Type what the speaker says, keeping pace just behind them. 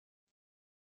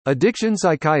Addiction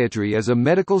psychiatry is a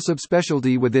medical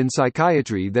subspecialty within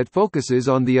psychiatry that focuses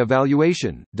on the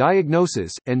evaluation,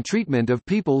 diagnosis, and treatment of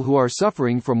people who are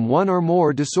suffering from one or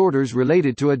more disorders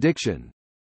related to addiction.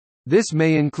 This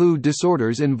may include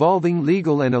disorders involving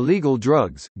legal and illegal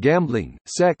drugs, gambling,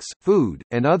 sex, food,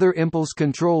 and other impulse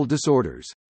control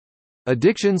disorders.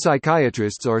 Addiction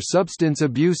psychiatrists are substance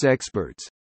abuse experts.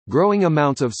 Growing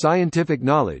amounts of scientific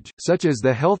knowledge, such as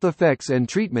the health effects and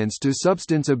treatments to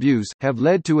substance abuse, have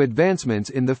led to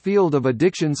advancements in the field of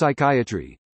addiction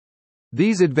psychiatry.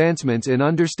 These advancements in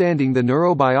understanding the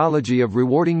neurobiology of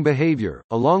rewarding behavior,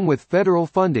 along with federal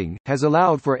funding, has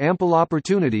allowed for ample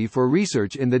opportunity for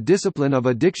research in the discipline of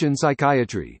addiction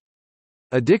psychiatry.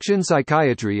 Addiction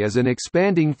psychiatry is an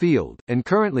expanding field, and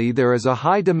currently there is a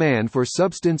high demand for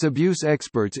substance abuse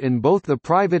experts in both the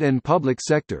private and public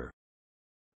sector.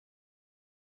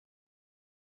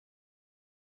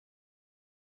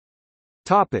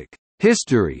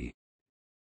 History.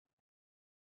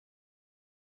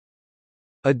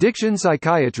 Addiction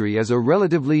psychiatry is a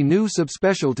relatively new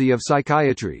subspecialty of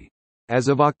psychiatry. As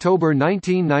of October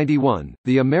 1991,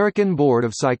 the American Board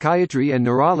of Psychiatry and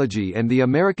Neurology and the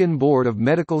American Board of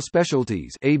Medical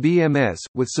Specialties (ABMS),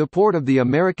 with support of the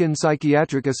American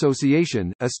Psychiatric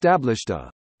Association, established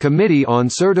a Committee on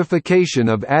Certification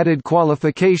of Added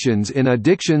Qualifications in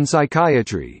Addiction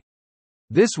Psychiatry.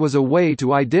 This was a way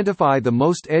to identify the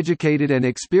most educated and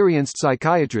experienced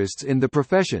psychiatrists in the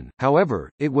profession.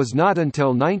 However, it was not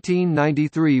until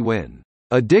 1993 when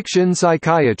addiction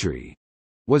psychiatry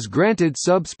was granted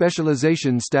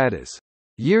subspecialization status.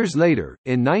 Years later,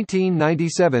 in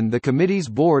 1997, the committee's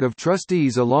board of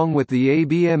trustees along with the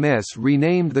ABMS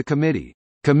renamed the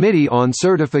Committee on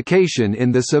Certification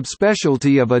in the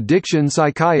Subspecialty of Addiction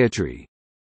Psychiatry.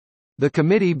 The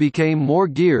committee became more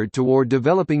geared toward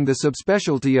developing the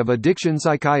subspecialty of addiction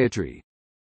psychiatry.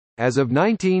 As of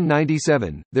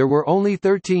 1997, there were only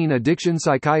 13 addiction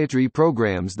psychiatry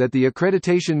programs that the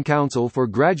Accreditation Council for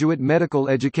Graduate Medical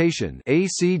Education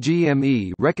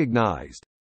 (ACGME) recognized.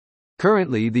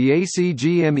 Currently, the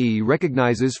ACGME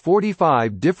recognizes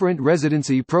 45 different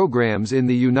residency programs in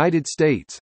the United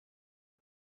States.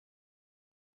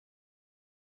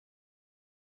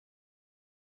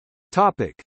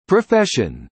 Topic: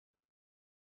 Profession.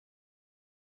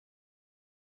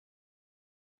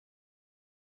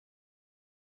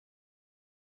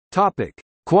 Topic: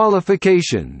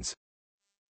 Qualifications.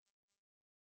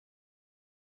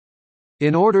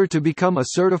 In order to become a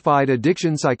certified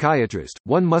addiction psychiatrist,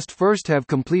 one must first have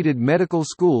completed medical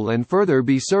school and further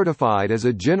be certified as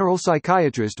a general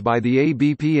psychiatrist by the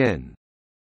ABPN.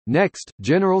 Next,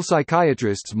 general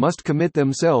psychiatrists must commit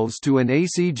themselves to an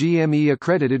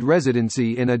ACGME-accredited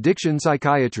residency in addiction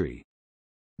psychiatry.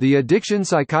 The addiction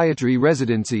psychiatry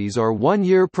residencies are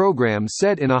one-year programs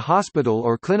set in a hospital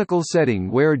or clinical setting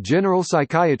where general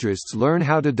psychiatrists learn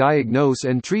how to diagnose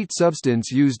and treat substance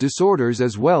use disorders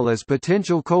as well as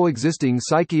potential coexisting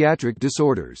psychiatric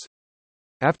disorders.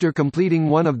 After completing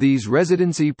one of these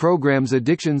residency programs,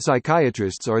 addiction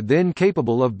psychiatrists are then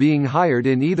capable of being hired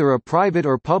in either a private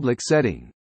or public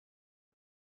setting.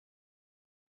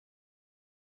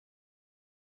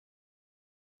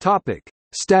 Topic: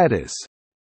 Status.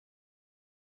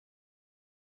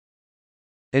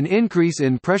 An increase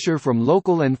in pressure from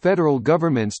local and federal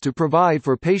governments to provide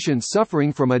for patients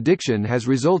suffering from addiction has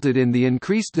resulted in the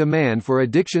increased demand for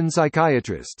addiction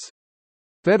psychiatrists.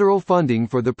 Federal funding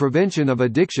for the prevention of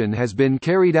addiction has been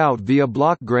carried out via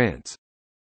block grants.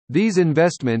 These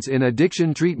investments in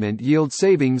addiction treatment yield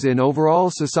savings in overall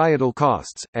societal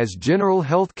costs, as general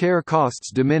health care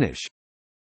costs diminish.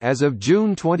 As of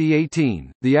June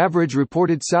 2018, the average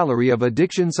reported salary of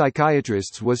addiction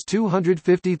psychiatrists was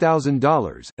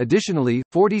 $250,000. Additionally,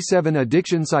 47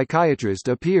 addiction psychiatrists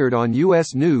appeared on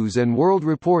U.S. News and World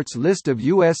Report's list of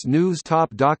U.S. News top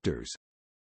doctors.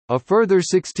 A further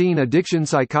 16 addiction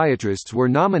psychiatrists were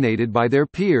nominated by their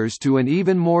peers to an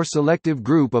even more selective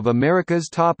group of America's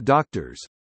top doctors.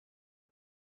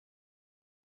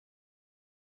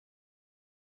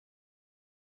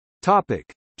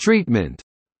 Topic: Treatment.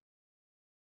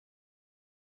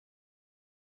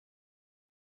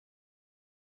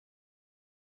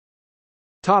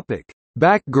 Topic: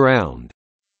 Background.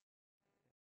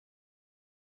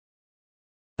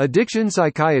 Addiction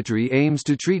psychiatry aims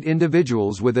to treat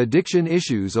individuals with addiction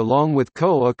issues along with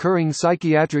co-occurring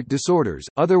psychiatric disorders,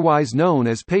 otherwise known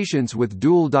as patients with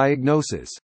dual diagnosis.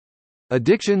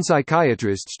 Addiction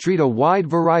psychiatrists treat a wide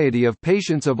variety of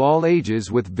patients of all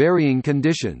ages with varying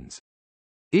conditions.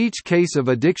 Each case of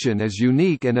addiction is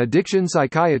unique and addiction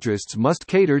psychiatrists must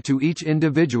cater to each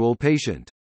individual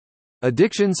patient.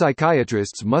 Addiction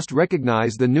psychiatrists must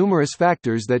recognize the numerous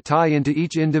factors that tie into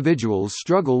each individual's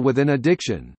struggle with an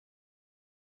addiction.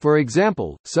 For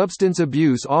example, substance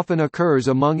abuse often occurs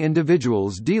among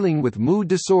individuals dealing with mood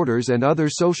disorders and other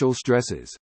social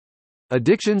stresses.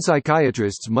 Addiction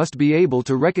psychiatrists must be able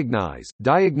to recognize,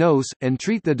 diagnose, and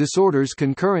treat the disorders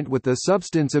concurrent with the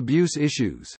substance abuse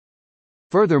issues.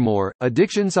 Furthermore,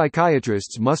 addiction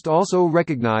psychiatrists must also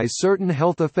recognize certain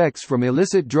health effects from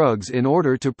illicit drugs in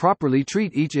order to properly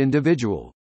treat each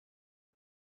individual.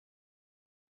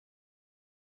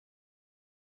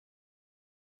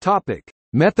 Topic: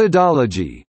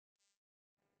 Methodology.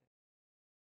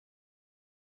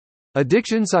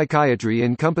 Addiction psychiatry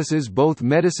encompasses both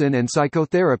medicine and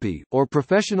psychotherapy, or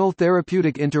professional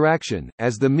therapeutic interaction,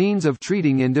 as the means of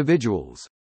treating individuals.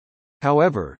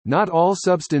 However, not all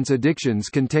substance addictions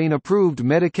contain approved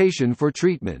medication for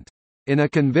treatment. In a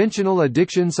conventional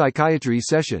addiction psychiatry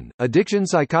session, addiction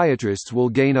psychiatrists will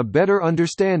gain a better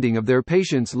understanding of their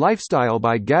patient's lifestyle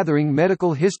by gathering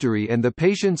medical history and the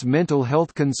patient's mental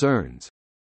health concerns.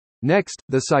 Next,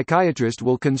 the psychiatrist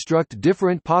will construct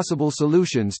different possible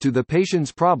solutions to the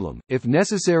patient's problem. If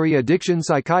necessary, addiction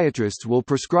psychiatrists will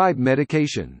prescribe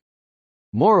medication.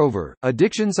 Moreover,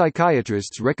 addiction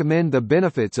psychiatrists recommend the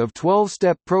benefits of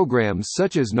 12-step programs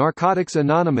such as Narcotics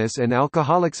Anonymous and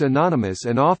Alcoholics Anonymous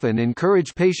and often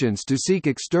encourage patients to seek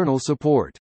external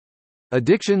support.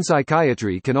 Addiction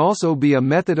psychiatry can also be a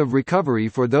method of recovery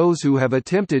for those who have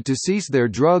attempted to cease their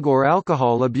drug or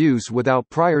alcohol abuse without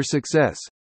prior success.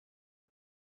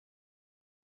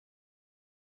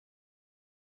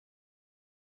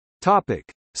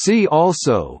 See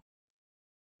also: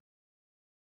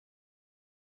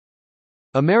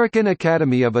 American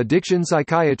Academy of Addiction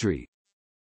Psychiatry,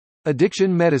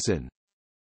 Addiction medicine,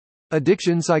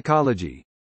 Addiction psychology.